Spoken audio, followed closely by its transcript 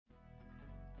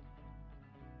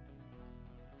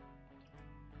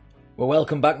Well,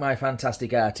 welcome back, my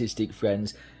fantastic artistic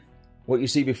friends. What you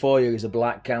see before you is a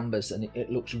black canvas, and it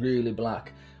looks really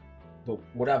black. But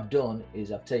what I've done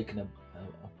is I've taken a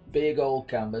big old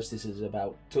canvas. This is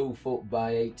about 2 foot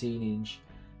by 18 inch.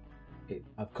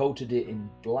 I've coated it in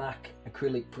black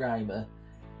acrylic primer,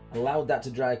 allowed that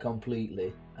to dry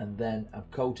completely, and then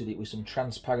I've coated it with some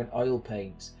transparent oil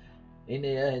paints. In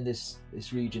here, in this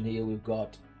region here, we've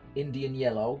got Indian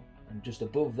yellow, and just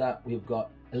above that we've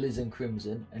got alizarin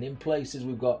crimson, and in places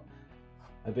we've got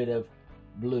a bit of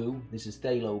blue. This is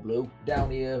phthalo blue. Down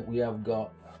here we have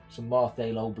got some more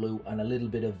phthalo blue and a little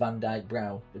bit of Van Dyke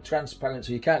brown. They're transparent,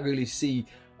 so you can't really see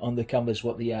on the canvas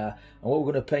what they are. And what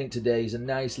we're going to paint today is a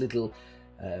nice little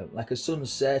like a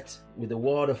sunset with a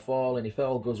waterfall, and if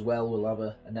all goes well we'll have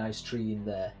a nice tree in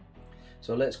there.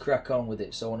 So let's crack on with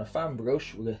it. So on a fan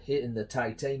brush we're hitting the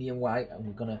titanium white, and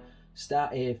we're going to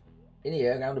start here in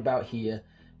here around about here.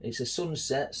 It's a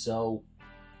sunset, so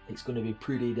it's going to be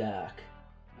pretty dark,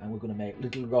 and we're going to make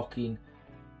little rocking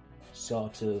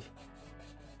sort of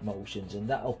motions, and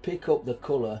that'll pick up the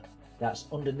colour that's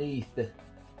underneath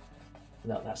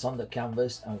that's on the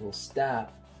canvas, and we'll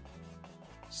start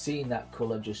seeing that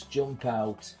colour just jump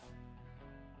out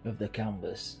of the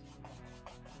canvas,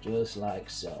 just like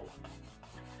so,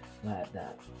 like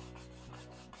that.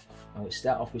 And we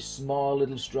start off with small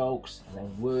little strokes and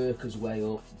then work his way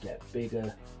up, get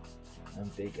bigger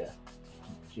and bigger,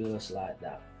 just like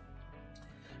that.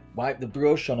 Wipe the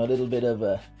brush on a little bit of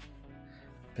a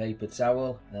paper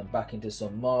towel, and then back into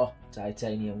some more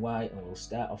titanium white, and we'll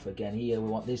start off again here. We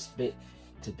want this bit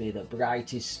to be the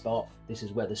brightest spot. This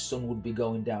is where the sun would be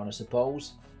going down, I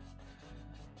suppose.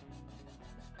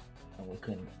 And we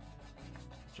can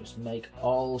just make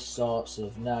all sorts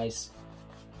of nice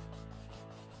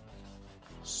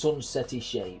sunsetty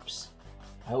shapes.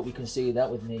 I hope you can see that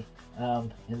with me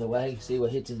in the way. See, we're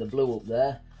hitting the blue up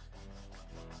there.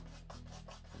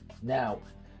 Now,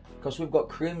 because we've got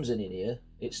crimson in here,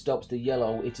 it stops the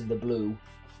yellow hitting the blue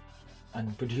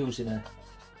and producing a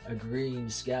green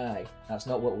sky. That's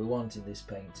not what we want in this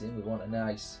painting. We want a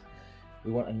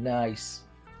nice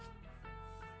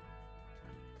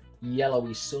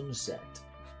yellowy sunset.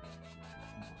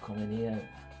 Come in here.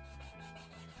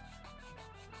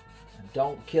 And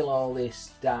don't kill all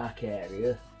this dark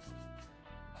area.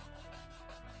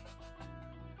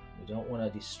 We don't want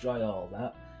to destroy all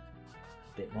that.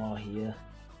 A bit more here.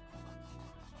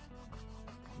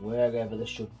 Wherever they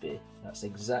should be. That's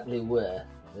exactly where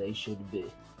they should be.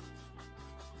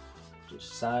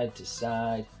 Just side to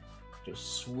side,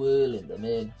 just swirling them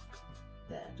in.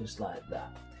 There, just like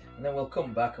that. And then we'll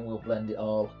come back and we'll blend it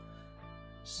all,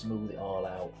 smooth it all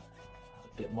out.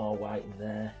 A bit more white in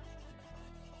there.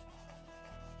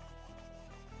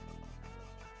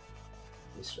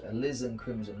 This alizarin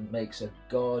crimson makes a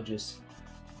gorgeous,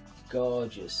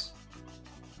 gorgeous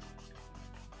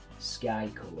sky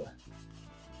colour.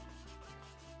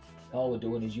 All we're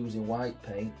doing is using white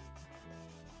paint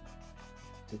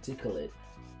to tickle it.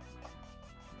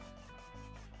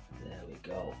 There we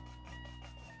go.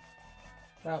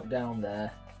 About down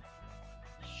there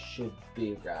should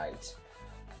be right.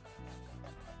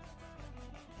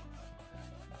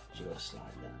 Just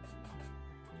like that.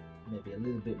 Maybe a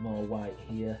little bit more white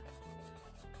here.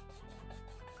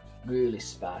 Really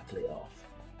sparkle it off.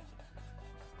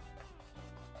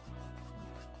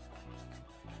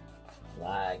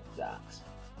 Like that.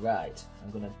 Right,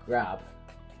 I'm going to grab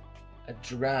a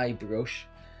dry brush.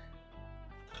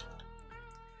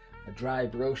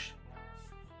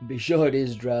 Be sure it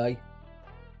is dry.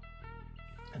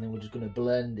 And then we're just going to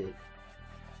blend it.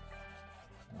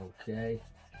 Okay.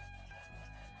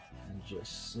 And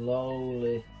just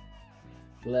slowly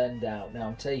blend out. Now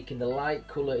I'm taking the light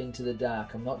colour into the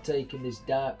dark. I'm not taking this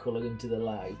dark colour into the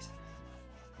light.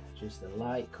 Just the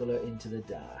light colour into the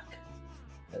dark.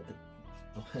 There.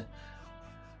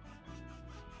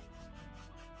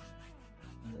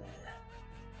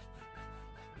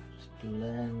 Just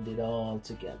blend it all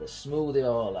together, smooth it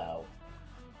all out.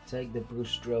 Take the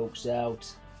brush strokes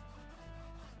out.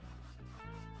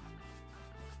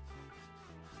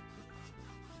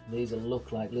 These will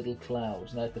look like little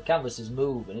clouds. Now if the canvas is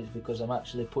moving, it's because I'm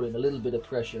actually putting a little bit of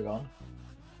pressure on.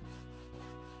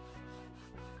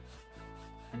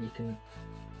 And you can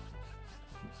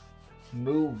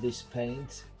move this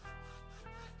paint.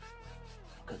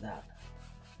 Look at that.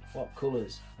 What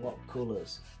colours, what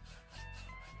colours.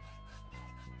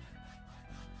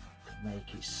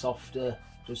 Make it softer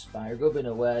just by rubbing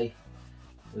away.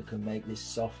 We can make this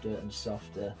softer and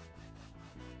softer.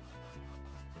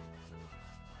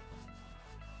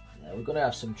 Now we're going to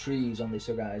have some trees on this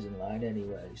horizon line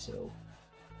anyway, so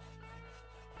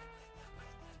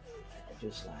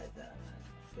just like that.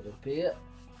 Get up here.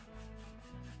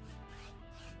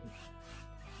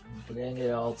 Bring it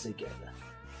all together.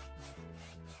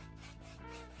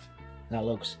 That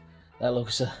looks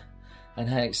a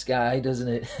night sky, doesn't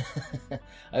it?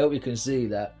 I hope you can see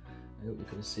that. I hope you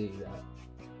can see that.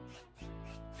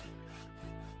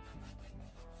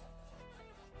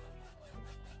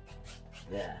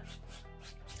 There.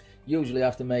 Usually I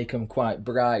have to make them quite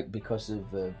bright because of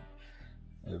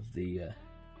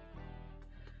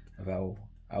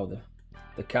how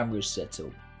the camera's set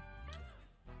up.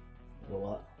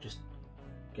 Well, just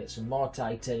get some more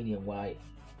titanium white.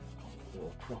 Do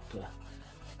a proper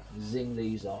zing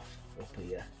these off up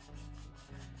here.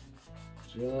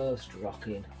 Just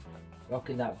rocking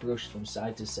that brush from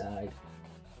side to side.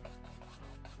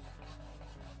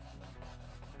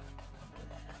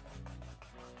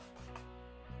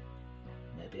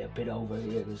 Maybe a bit over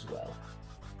here as well.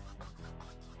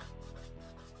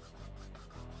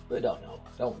 But I don't know.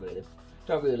 Don't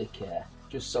really care.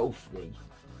 Just so free.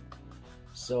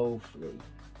 So free.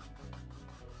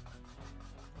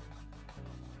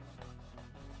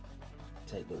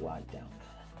 Take the white down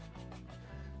there.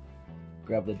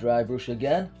 Grab the dry brush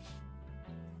again.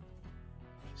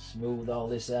 Smooth all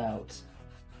this out.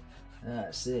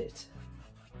 That's it.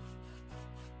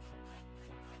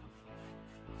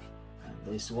 And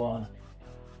this one.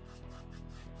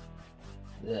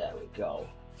 There we go.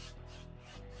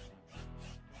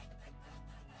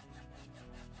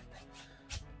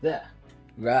 There.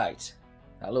 Right.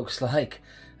 That looks like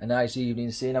a nice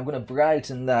evening scene. I'm going to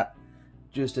brighten that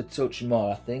just a touch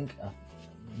more, I think. I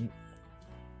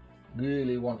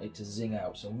really want it to zing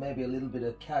out, so maybe a little bit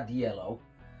of cad yellow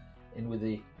in with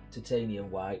the titanium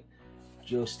white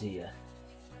just here.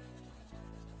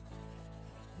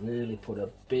 Really put a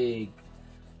big,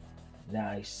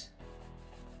 nice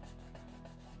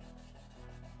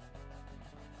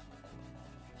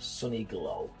sunny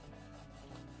glow.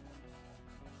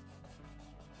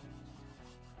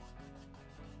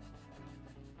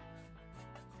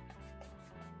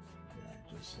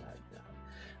 Just like that.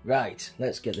 Right,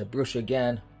 let's get the brush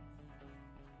again.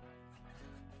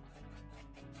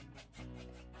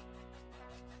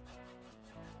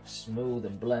 Smooth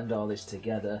and blend all this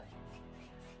together.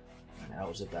 And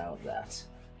how's about that?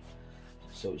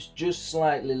 So it's just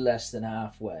slightly less than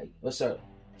halfway. Oh, sorry,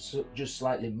 just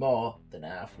slightly more than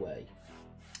halfway.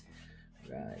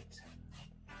 Right.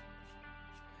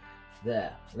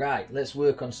 There. Right, let's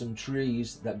work on some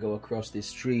trees that go across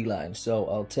this tree line. So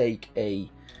I'll take a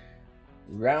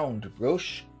round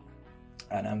brush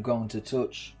and I'm going to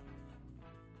touch,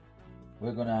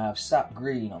 we're going to have sap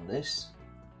green on this.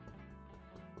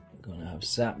 We're going to have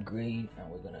sap green and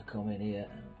we're going to come in here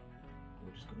and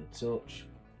we're just going to touch.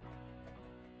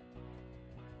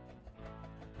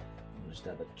 We'll just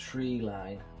have a tree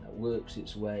line that works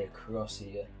its way across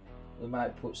here. We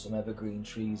might put some evergreen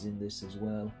trees in this as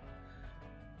well.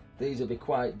 These will be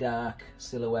quite dark,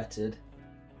 silhouetted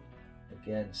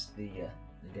against the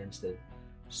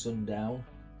Sundown.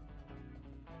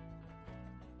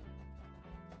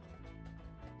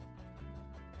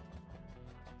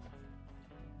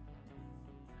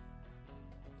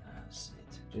 That's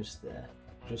it, just there.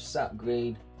 Just sap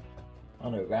green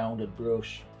on a rounded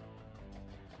brush.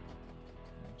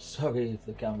 Sorry if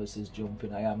the canvas is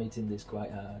jumping, I am hitting this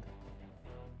quite hard.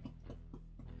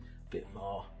 Bit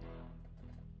more.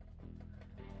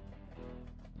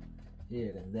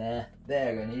 Here and there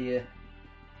and here.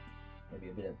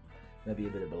 Maybe a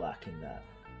bit of black in that.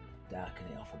 Darken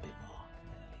it off a bit more.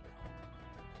 There we go.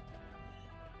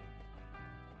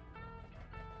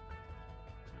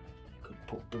 You could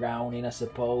put brown in, I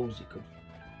suppose. You could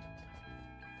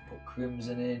put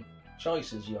crimson in.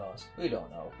 Choice is yours. We don't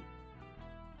know.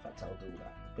 In fact, I'll do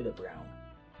that. Bit of brown.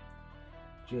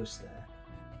 Just there.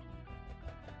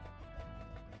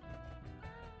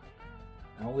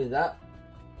 And with that,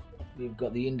 we've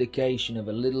got the indication of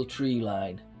a little tree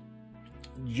line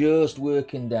just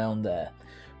working down there.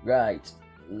 Right,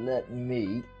 let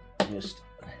me just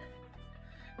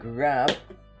grab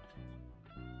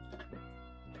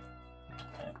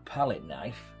a palette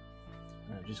knife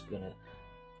and I'm just gonna,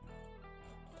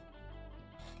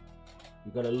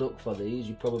 you've got to look for these,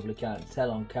 you probably can't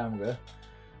tell on camera,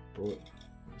 but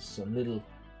some little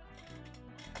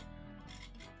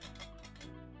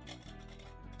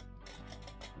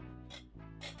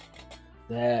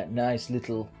there, nice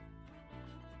little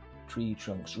tree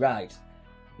trunks. Right,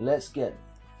 let's get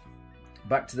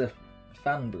back to the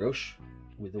fan brush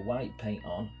with the white paint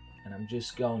on, and I'm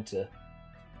just going to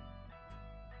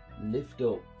lift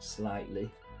up slightly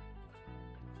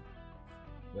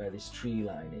where this tree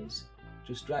line is,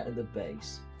 just right at the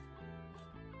base,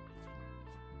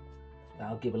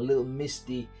 I'll give a little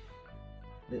misty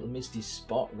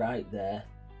spot right there,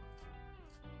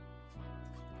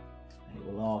 and it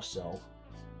will also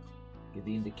give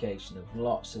the indication of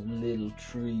lots of little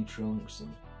tree trunks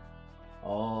and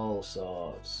all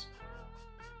sorts,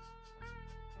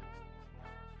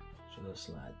 just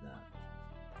like that.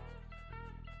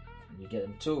 And you get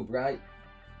them too bright,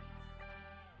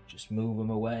 just move them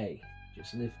away,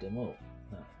 just lift them up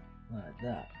like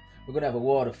that. We're going to have a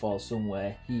waterfall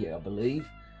somewhere here, I believe,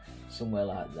 somewhere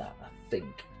like that, I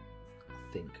think,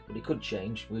 but it could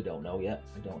change. We don't know yet.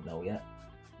 We don't know yet.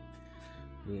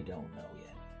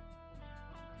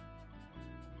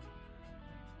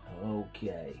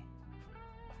 Okay,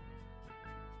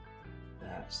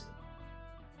 that's it.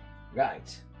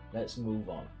 Right, let's move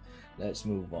on.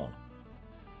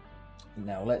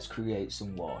 Now let's create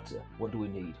some water. What do we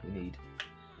need? We need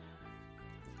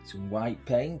some white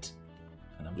paint,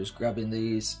 and I'm just grabbing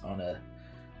these on a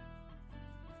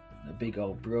big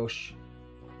old brush,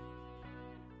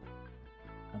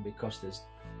 and because there's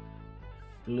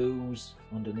blues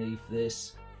underneath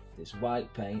this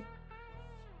white paint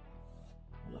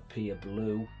will appear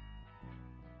blue,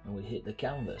 and we hit the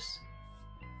canvas.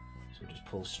 So just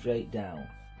pull straight down,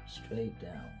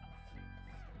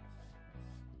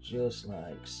 just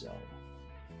like so.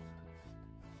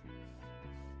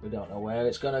 We don't know where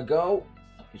it's gonna go,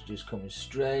 it's just coming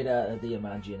straight out of the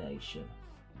imagination.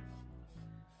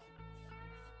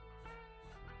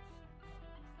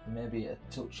 Maybe a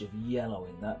touch of yellow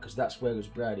in that, because that's where his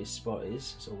brightest spot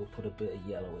is, so we'll put a bit of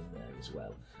yellow in there as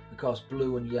well. Of course,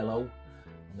 blue and yellow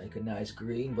will make a nice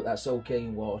green, but that's okay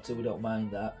in water, we don't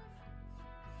mind that.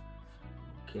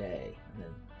 Okay, and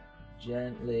then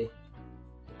gently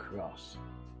across.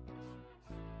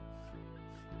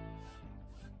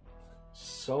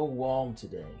 So warm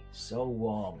today, so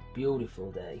warm,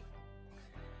 beautiful day.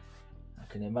 I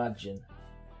can imagine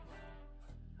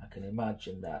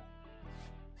that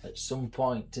at some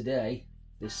point today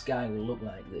the sky will look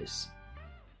like this.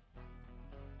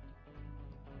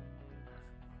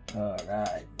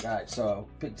 Right, so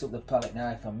I picked up the palette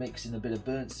knife, I'm mixing a bit of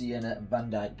burnt sienna and Van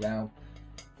Dyke brown.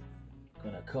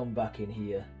 Gonna come back in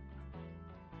here,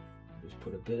 just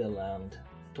put a bit of land.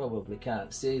 Probably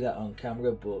can't see that on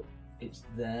camera, but it's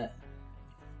there,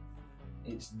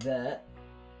 just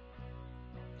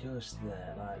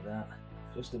there like that.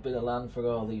 Just a bit of land for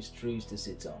all these trees to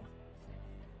sit on.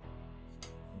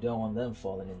 We don't want them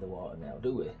falling in the water now,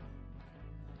 do we?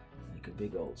 Make a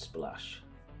big old splash.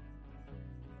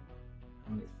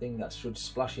 Only thing that should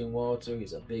splash in water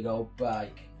is a big old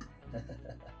bike.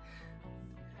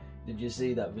 Did you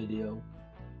see that video?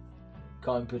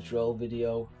 Coin Patrol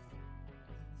video.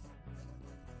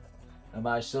 And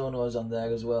my son was on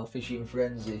there as well, Fishing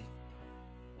Frenzy.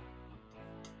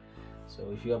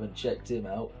 So if you haven't checked him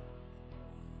out,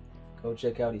 go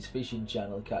check out his fishing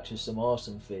channel. He catches some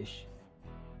awesome fish.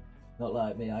 Not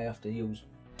like me, I have to use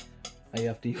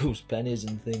pennies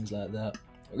and things like that.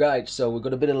 Right, so we've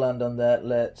got a bit of land on there.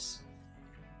 Let's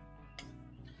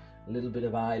a little bit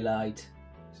of highlight.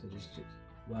 So just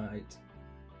white,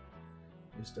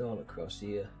 just all across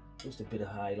here. Just a bit of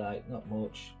highlight, not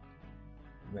much.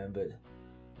 Remember,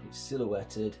 it's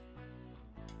silhouetted.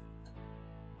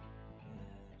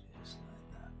 Yeah, just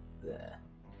like that. There.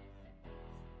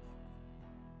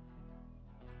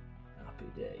 Happy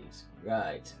days.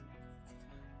 Right.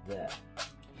 There.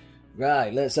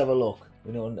 Right, let's have a look.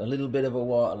 We know a little bit of a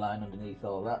water line underneath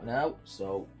all that now,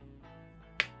 so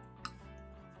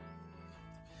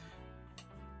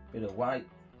bit of white,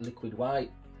 liquid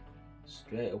white,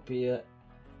 straight up here.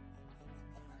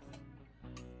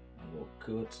 We'll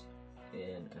cut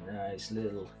in a nice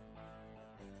little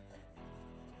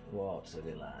water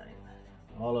line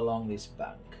all along this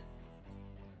bank.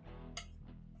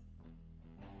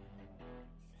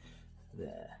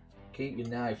 There. Keep your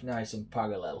knife nice and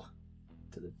parallel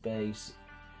to the base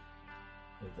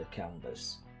of the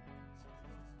canvas.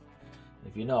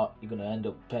 If you're not, you're going to end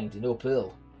up painting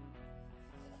uphill,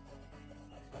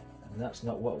 and that's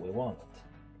not what we want.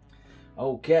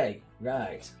 Okay,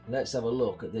 right, let's have a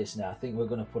look at this now. I think we're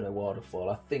going to put a waterfall.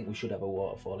 I think we should have a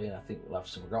waterfall here. I think we'll have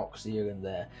some rocks here and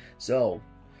there. So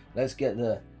let's get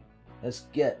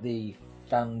the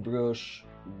fan brush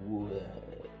with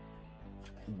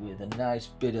a nice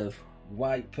bit of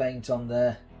white paint on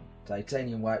there,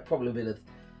 titanium white, probably a bit of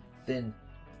thin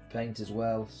paint as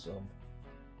well, some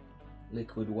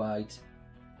liquid white.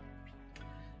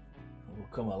 And we'll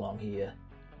come along here,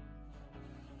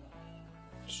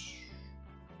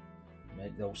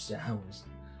 make those sounds.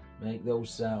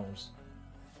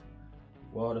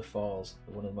 Waterfalls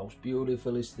are one of the most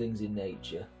beautifulest things in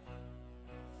nature.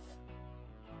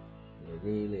 You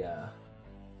really are.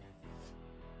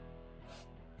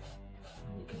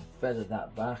 And you can feather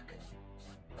that back.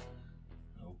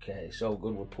 Okay, so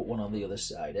good. We'll put one on the other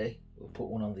side, eh? We'll put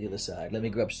one on the other side. Let me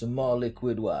grab some more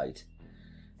liquid white.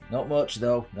 Not much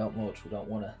though, not much. We don't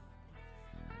want to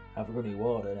have runny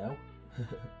water now. So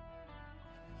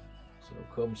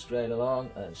come straight along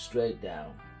and straight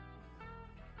down.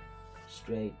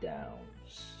 Straight down,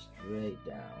 straight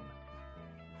down.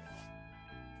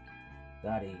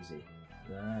 That easy,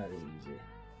 that easy.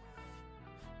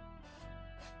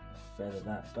 Feather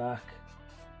that back.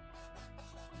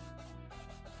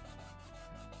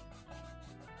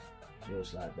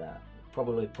 Just like that.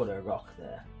 Probably put a rock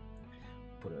there.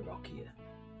 Put a rock here.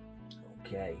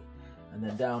 Okay. And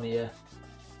then down here,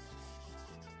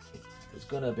 there's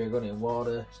going to be running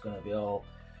water. It's going to be all...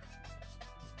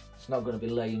 It's not going to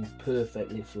be laying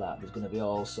perfectly flat. There's going to be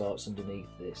all sorts underneath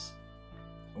this.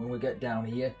 When we get down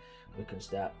here, we can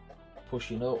start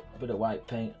pushing up. A bit of white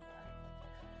paint.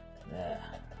 There.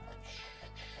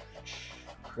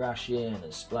 Crashing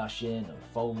and splashing and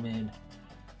foaming.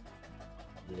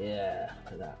 Yeah,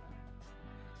 look at that.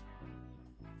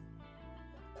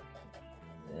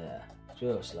 Yeah,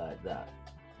 just like that.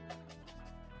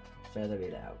 Feather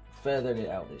it out. Feather it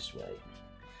out this way.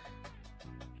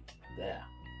 There.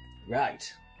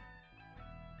 Right.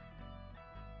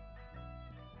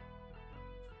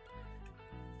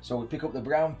 So we pick up the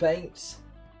brown paints.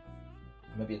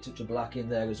 Maybe a touch of black in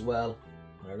there as well.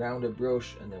 And a rounded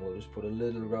brush, and then we'll just put a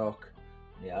little rock.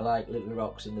 Yeah, I like little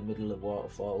rocks in the middle of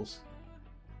waterfalls.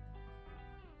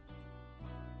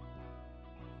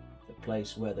 The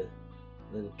place where the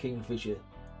little kingfisher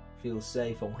feels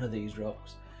safe on one of these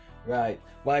rocks. Right,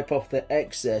 wipe off the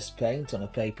excess paint on a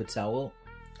paper towel,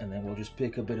 and then we'll just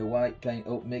pick a bit of white paint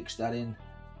up, mix that in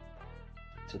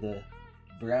to the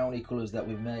browny colours that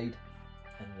we've made,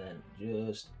 and then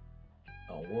just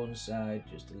on one side,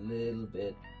 just a little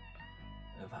bit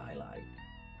of highlight.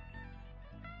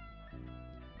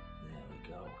 There we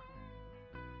go.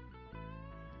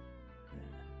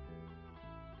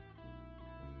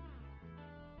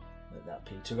 Let that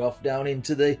peter off down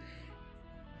into the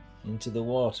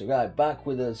water. Right, back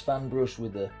with a fan brush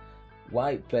with the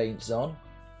white paints on.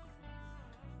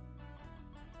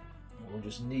 And we'll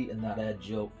just neaten that edge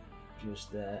up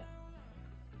just there.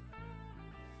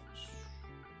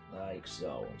 Like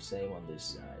so. Same on this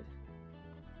side.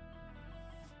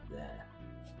 There.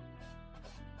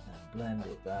 And blend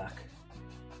it back.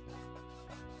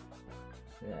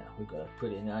 Yeah, we've got a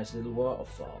pretty nice little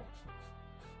waterfall.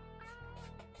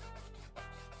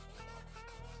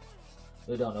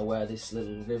 We don't know where this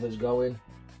little river's going.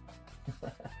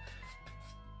 I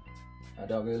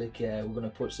don't really care. We're going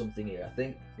to put something here. I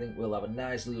think we'll have a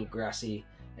nice little grassy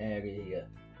area here.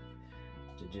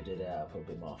 I'll put a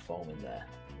bit more foam in there.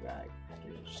 Right,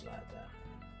 just like that.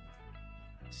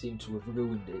 Seem to have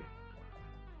ruined it.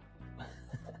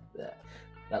 There.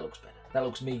 That looks better. That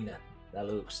looks meaner. That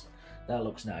looks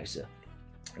nicer.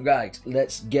 Right,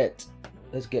 let's get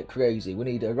crazy. We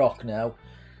need a rock now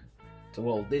to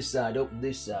hold this side up and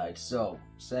this side. So,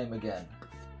 same again.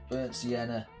 Burnt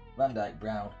sienna, Van Dyke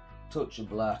brown, touch of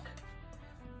black.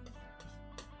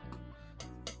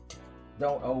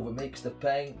 Don't over mix the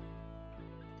paint.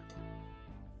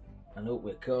 And up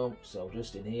we come. So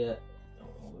just in here,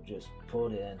 we'll just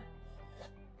put in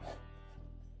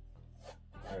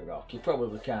a rock. You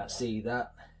probably can't see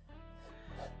that.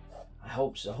 I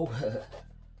hope so.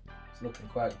 It's looking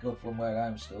quite good from where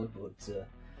I'm stood, but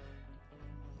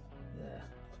yeah,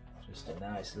 just a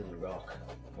nice little rock.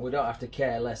 We don't have to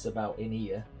care less about in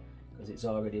here because it's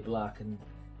already black and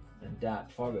dark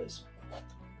for us.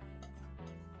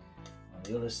 On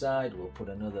the other side, we'll put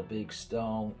another big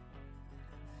stone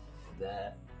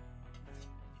there,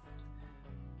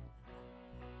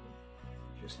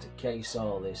 just to case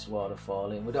all this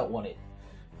waterfall in. We don't want it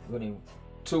running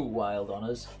too wild on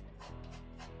us.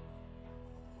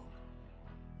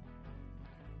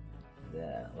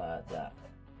 There, like that.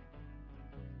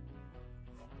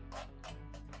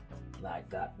 Like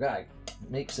that. Right,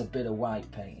 mix a bit of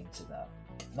white paint into that.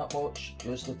 Not much,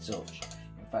 just a touch.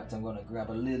 In fact, I'm going to grab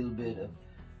a little bit of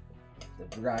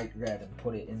the bright red and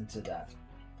put it into that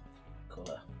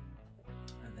colour.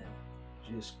 And then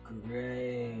just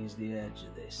graze the edge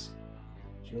of this.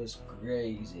 Just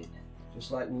graze it.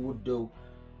 Just like we would do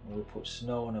when we put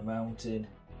snow on a mountain.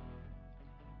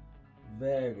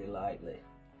 Very lightly.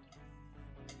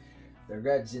 The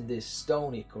reds in this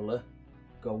stony colour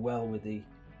go well with the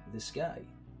sky.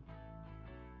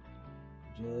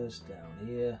 Just down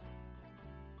here.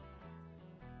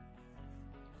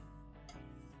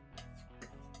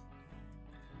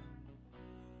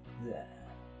 There.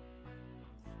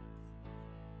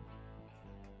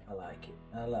 I like it.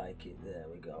 I like it. There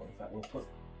we go. In fact, we'll put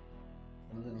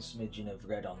a little smidgen of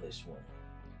red on this one.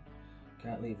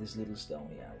 Can't leave this little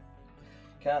stony out.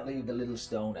 Can't leave the little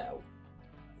stone out.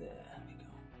 There we go.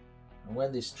 And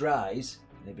when this dries,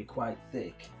 it'll be quite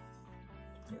thick.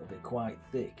 It'll be quite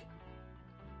thick.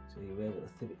 So you'll be able to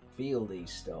feel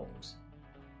these stones.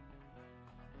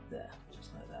 There,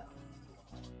 just like that.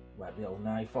 Wipe the old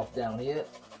knife off down here.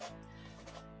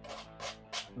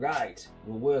 Right,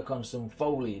 we'll work on some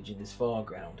foliage in this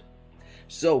foreground.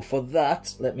 So for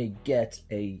that, let me get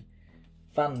a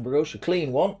fan brush, a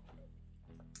clean one.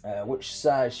 Which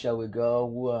size shall we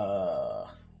go?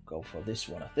 Go for this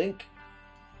one, I think.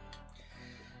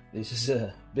 This is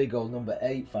a big old number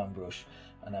 8 fan brush,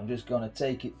 and I'm just going to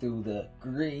take it through the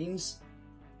greens.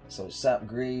 So sap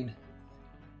green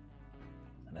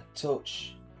and a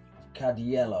touch of cad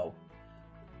yellow.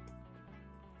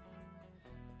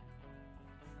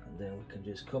 And then we can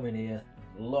just come in here,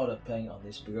 a lot of paint on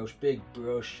this brush, big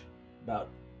brush, about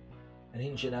 1.5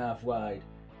 inches wide.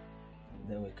 And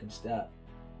then we can start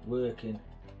working.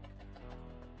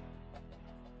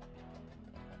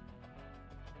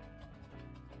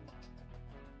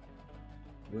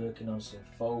 Working on some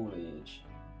foliage.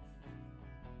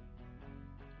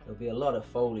 There'll be a lot of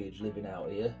foliage living out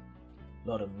here. A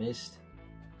lot of mist,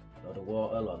 a lot of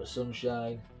water, a lot of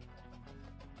sunshine.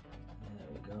 There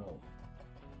we go.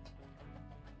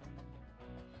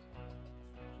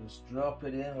 Just drop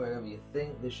it in wherever you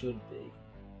think there should be.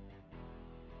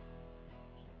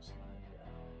 Just like that.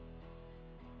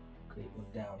 Create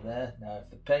one down there. Now if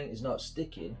the paint is not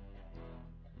sticking,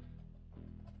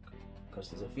 because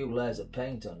there's a few layers of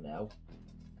paint on now,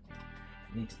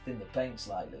 you need to thin the paint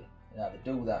slightly. Now to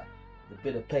do that, with a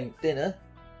bit of paint thinner,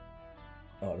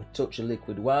 or a touch of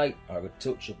liquid white, or a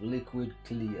touch of liquid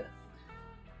clear.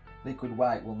 Liquid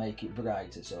white will make it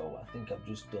brighter, so I think I've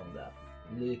just done that.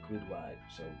 Liquid white,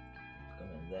 so come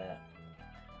in there.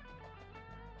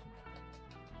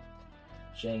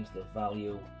 Change the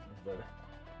value of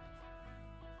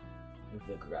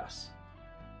the grass.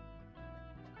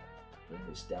 Bring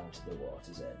this down to the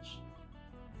water's edge.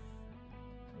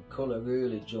 The colour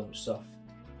really jumps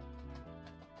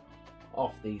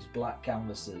off these black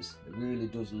canvases. It really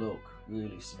does look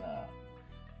really smart.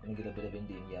 I'm going to get a bit of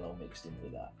Indian yellow mixed in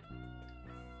with that.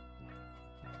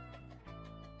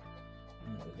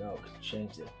 There we go.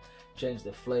 Change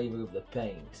the flavour of the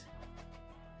paint.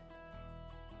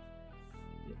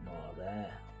 A bit more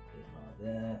there. A bit more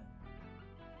there.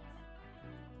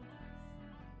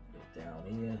 A bit down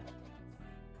here.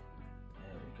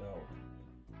 There we go.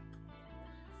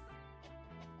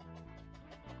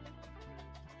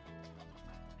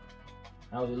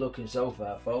 How's it looking so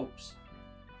far, folks?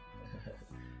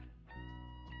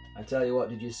 I tell you what,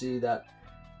 did you see that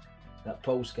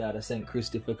postcard I sent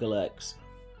Christopher collects?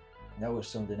 That was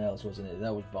something else, wasn't it?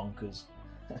 That was bonkers.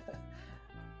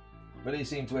 But he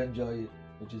seemed to enjoy it,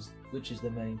 which is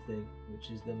the main thing. Which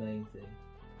is the main thing.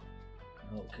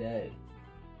 Okay.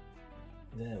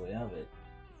 There we have it.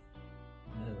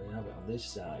 There we have it on this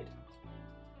side.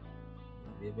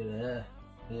 Maybe a bit of hair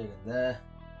here and there.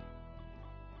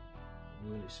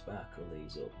 Really sparkle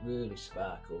these up. Really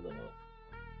sparkle them up.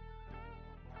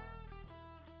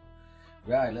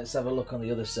 Right, let's have a look on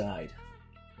the other side.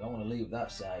 Don't want to leave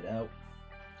that side out.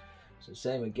 So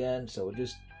same again, so we'll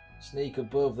just sneak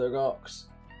above the rocks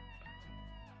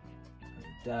and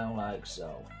down like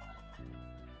so.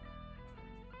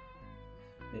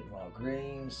 Bit more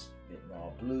greens, bit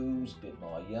more blues, bit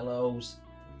more yellows.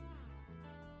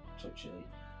 Touch it.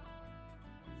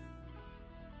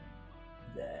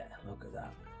 There, look at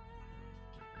that.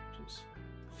 Just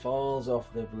falls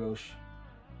off the brush.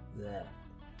 There.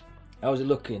 How's it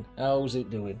looking? How's it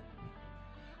doing?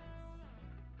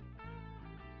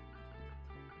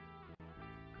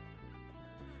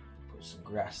 Put some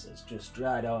grass that's just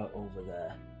dried out over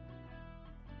there.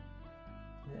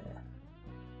 Yeah.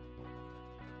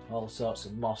 All sorts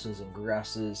of mosses and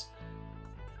grasses.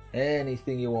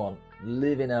 Anything you want.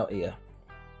 Living out here.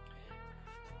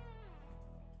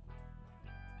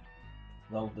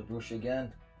 Load the brush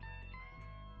again.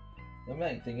 The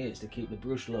main thing is to keep the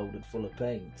brush loaded full of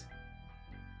paint.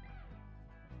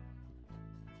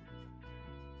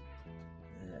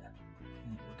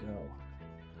 Go.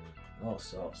 All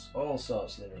sorts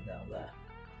living down there.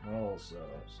 All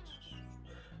sorts.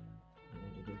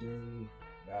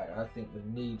 Right, I think we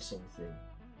need something.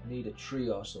 We need a tree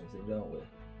or something, don't we?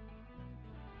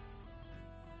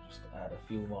 Just add a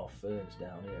few more ferns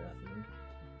down here, I think.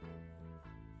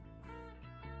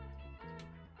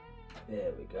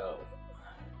 There we go.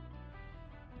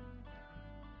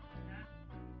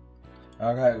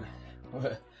 Alright,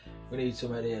 we need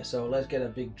some of here. So let's get a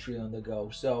big tree on the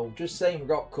go. So just same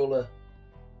rock colour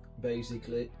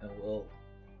basically, and we'll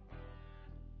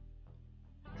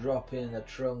drop in the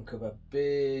trunk of a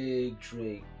big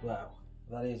tree. Wow,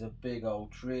 that is a big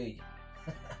old tree.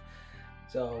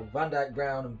 So Van Dyke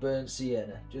brown and burnt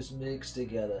sienna just mixed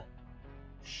together,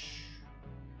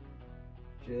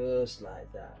 just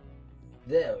like that.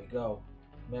 There we go.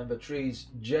 Remember, trees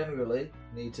generally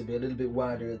need to be a little bit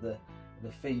wider at the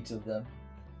feet of them.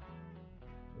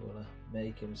 We want to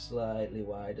make him slightly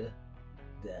wider.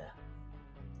 There.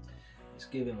 Let's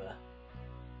give him a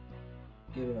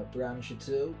branch or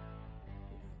two.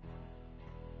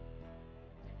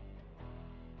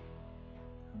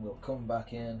 And we'll come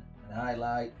back in and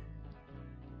highlight.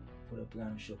 Put a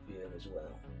branch up here as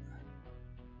well.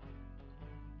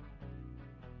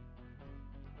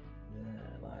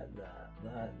 There, like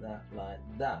that, like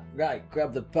that. Right,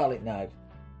 grab the palette knife.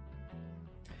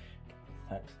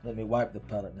 Right, let me wipe the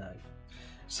palette knife.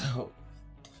 So,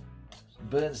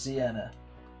 burnt sienna,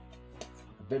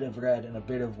 a bit of red and a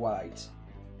bit of white.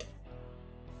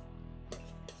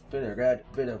 Bit of red,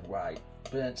 bit of white.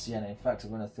 Burnt sienna. In fact, I'm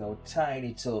going to throw a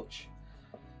tiny touch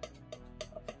of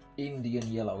Indian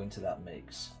yellow into that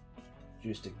mix,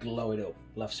 just to glow it up.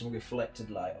 We'll have some reflected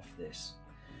light off this.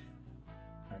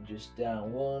 And just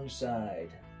down one side,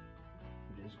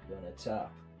 we're just going to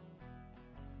tap.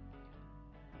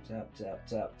 Tap, tap,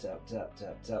 tap, tap, tap,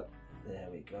 tap, tap. There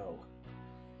we go.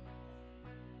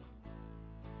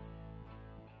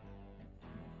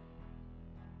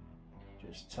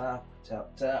 Just tap,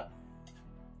 tap, tap.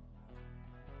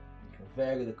 You can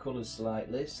vary the colours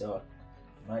slightly, so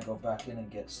I might go back in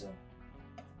and get some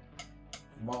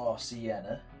more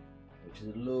sienna, which is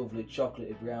a lovely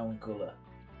chocolatey brown colour.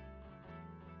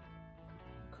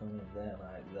 Come in there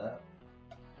like that.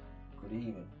 Could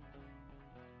even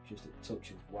just a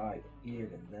touch of white here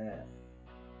and there.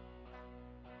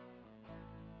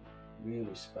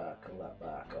 Really sparkle that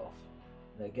bark off.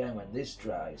 And again, when this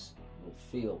dries, it will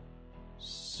feel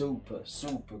super,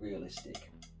 super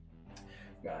realistic.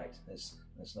 Right, let's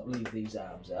not leave these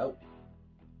arms out.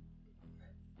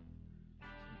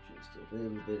 Just a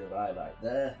little bit of highlight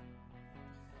there.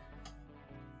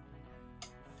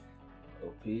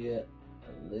 Up here,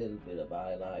 a little bit of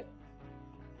highlight.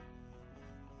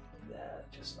 There,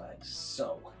 just like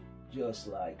so. Just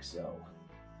like so.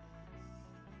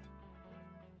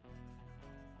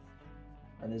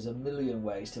 And there's a million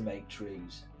ways to make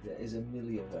trees. There is a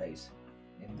million ways.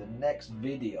 In the next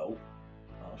video,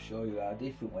 I'll show you a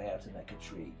different way how to make a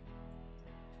tree.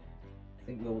 I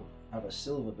think we'll have a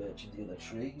silver birch in the other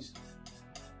trees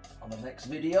on the next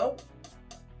video.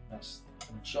 That's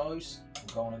the choice. I'm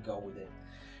going to go with it.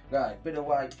 Right, bit of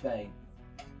white paint.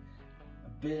 A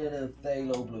bit of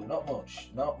phthalo blue. Not much,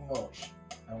 not much.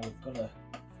 And we're gonna,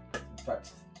 in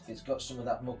fact, it's got some of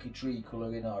that mucky tree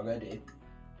colour in already.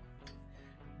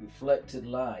 Reflected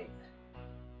light.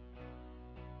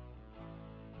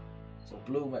 So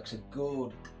blue makes a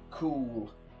good, cool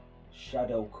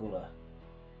shadow colour.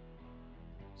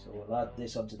 So we'll add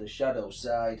this onto the shadow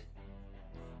side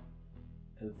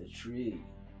of the tree.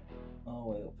 All the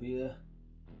way up here.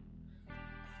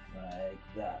 Like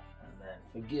that. And then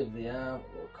forgive the arm,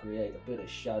 we'll create a bit of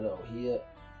shadow here.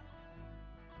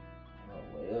 All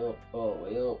the way up, all the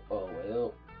way up, all the way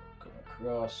up. Come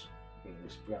across, bring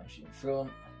this branch in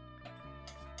front.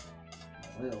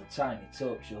 A little tiny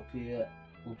touch up here.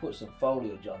 We'll put some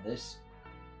foliage on this.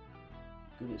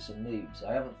 Give it some leaves.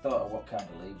 I haven't thought of what kind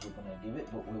of leaves we're going to give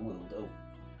it, but we will do.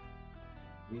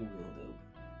 We will do.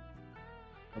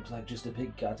 Looks like just a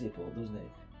big catapult, doesn't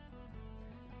it?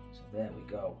 So there we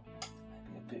go.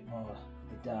 Maybe a bit more of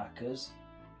the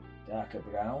darker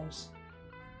browns.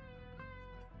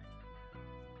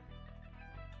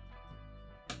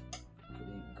 Could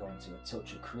even go into a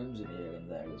touch of crimson here and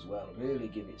there as well. Really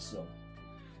give it some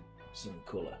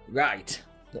colour. Right,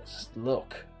 let's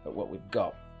look at what we've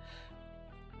got.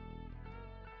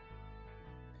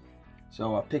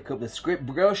 So I pick up the script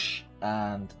brush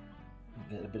and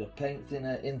get a bit of paint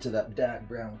thinner into that dark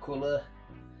brown colour,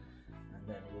 and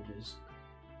then we'll just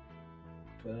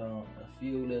put on a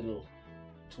few little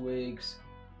twigs,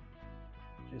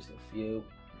 just a few.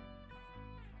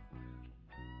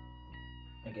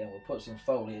 Again, we'll put some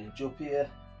foliage up here,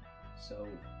 so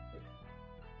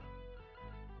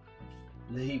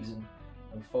leaves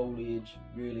and foliage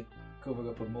really cover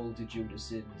up a multitude of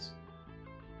sins.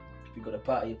 If you've got a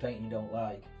part of your painting you don't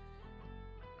like,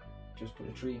 just put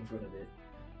a tree in front of it.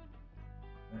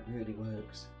 That really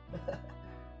works.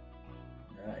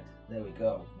 Right, there we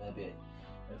go. Maybe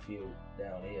a few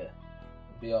down here.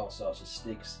 There'll be all sorts of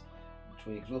sticks,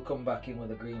 tweaks. We'll come back in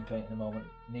with a green paint in a moment,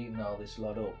 neaten all this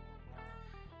lot up.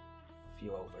 A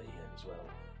few over here as well.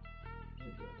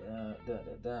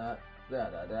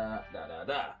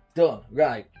 Done.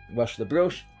 Right, wash the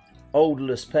brush,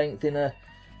 odourless paint thinner,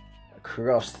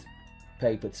 across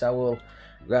paper towel.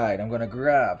 Right, I'm going to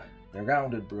grab the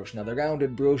rounded brush. Now the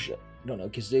rounded brush, I don't know if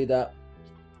you can see that,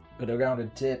 got a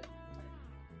rounded tip.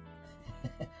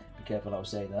 Be careful how I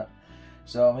say that.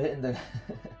 So I'm hitting the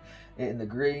hitting the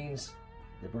greens,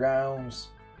 the browns,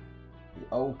 the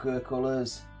ochre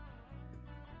colours,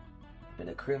 a bit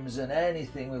of crimson,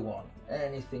 anything we want,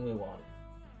 anything we want.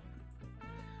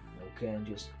 Okay, and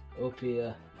just up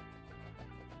here,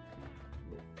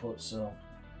 we'll put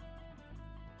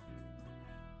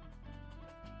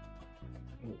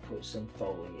some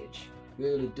foliage.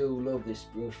 Really do love this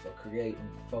brush for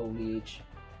creating foliage.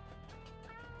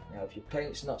 Now if your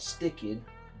paint's not sticking,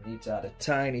 you need to add a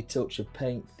tiny touch of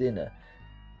paint thinner.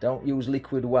 Don't use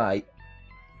liquid white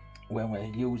when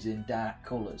we're using dark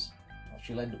colours, or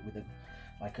you'll end up with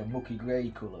like a mucky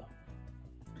grey colour.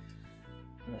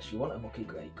 Unless you want a mucky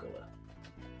grey colour.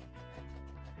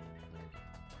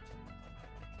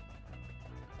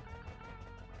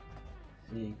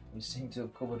 See, we seem to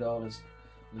have covered all these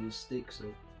sticks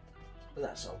up, but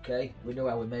that's okay. We know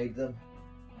how we made them.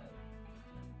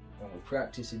 When we're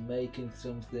practicing making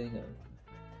something and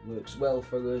it works well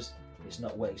for us, it's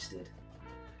not wasted.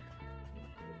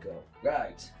 There we go.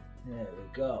 Right, there we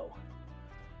go.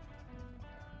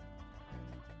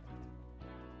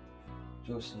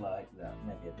 Just like that,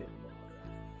 maybe a bit more.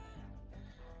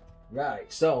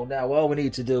 Right, so now all we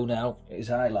need to do now is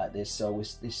highlight this. So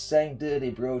with this same dirty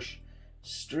brush,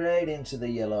 straight into the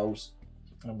yellows,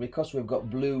 and because we've got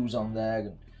blues on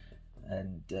there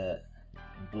and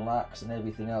blacks and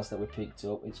everything else that we picked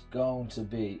up, it's going to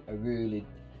be a really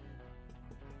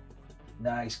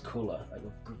nice colour, like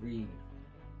a green.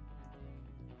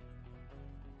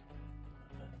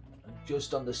 And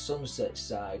just on the sunset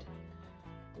side,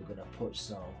 we're going to put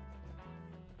some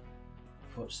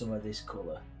of this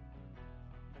colour.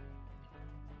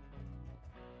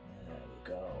 There we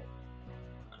go.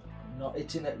 I'm not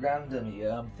hitting at random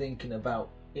here. I'm thinking about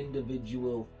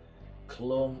individual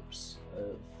clumps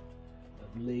of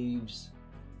leaves.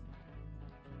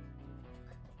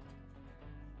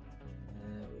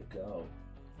 There we go.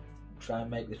 Try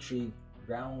and make the tree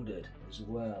rounded as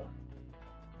well.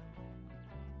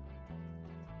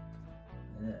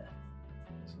 Yeah,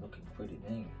 it's looking pretty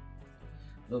mean.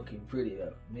 Looking pretty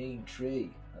a mean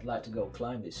tree. I'd like to go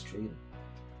climb this tree and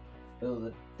build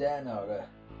a den or a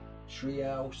tree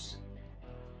house.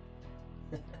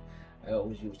 I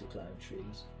always used to climb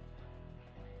trees.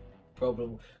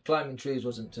 Problem, climbing trees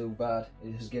wasn't too bad.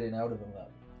 It was getting out of them that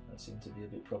seemed to be a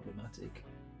bit problematic.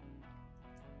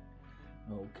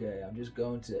 Okay, I'm just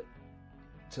going to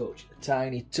touch a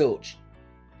tiny touch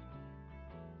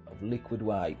of liquid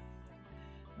white.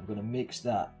 I'm going to mix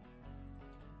that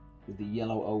with the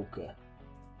yellow ochre.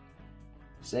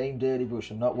 Same dirty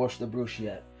brush. I've not washed the brush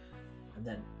yet. And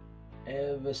then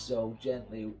ever so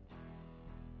gently,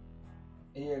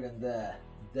 here and there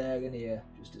and here,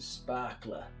 just a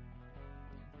sparkler.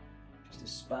 Just a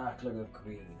sparkler of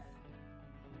green.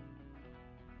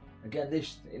 Again,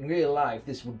 this in real life,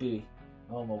 this would be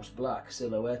almost black,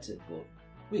 silhouetted, but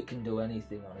we can do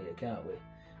anything on here, can't we?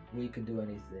 We can do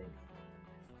anything.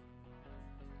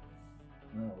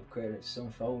 Oh, we've created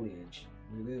some foliage.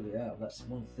 We really have. That's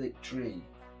one thick tree.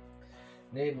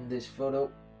 Kneading this foot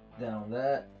up, down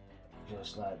there,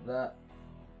 just like that.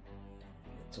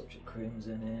 A touch of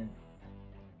crimson in.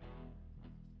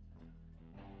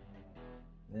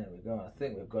 There we go. I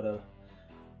think we've got a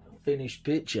finished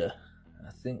picture.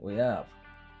 I think we have.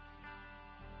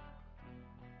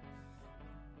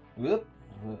 Whoop.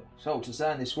 So to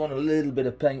sign this one, a little bit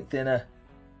of paint thinner,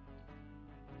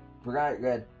 bright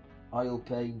red oil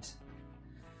paint.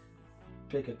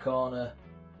 Pick a corner.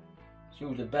 It's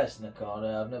usually best in a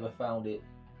corner. I've never found it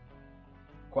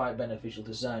quite beneficial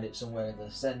to sign it somewhere in the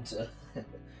centre.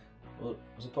 But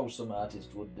I suppose some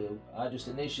artists would do. I just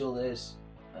initial this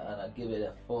and I give it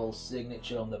a full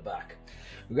signature on the back.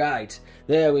 Right,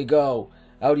 there we go.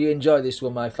 How do you enjoy this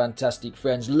one, my fantastic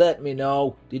friends? Let me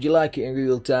know. Did you like it in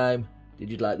real time? Did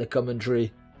you like the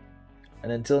commentary?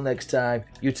 And until next time,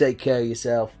 you take care of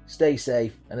yourself, stay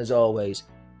safe, and as always,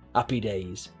 happy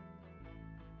days.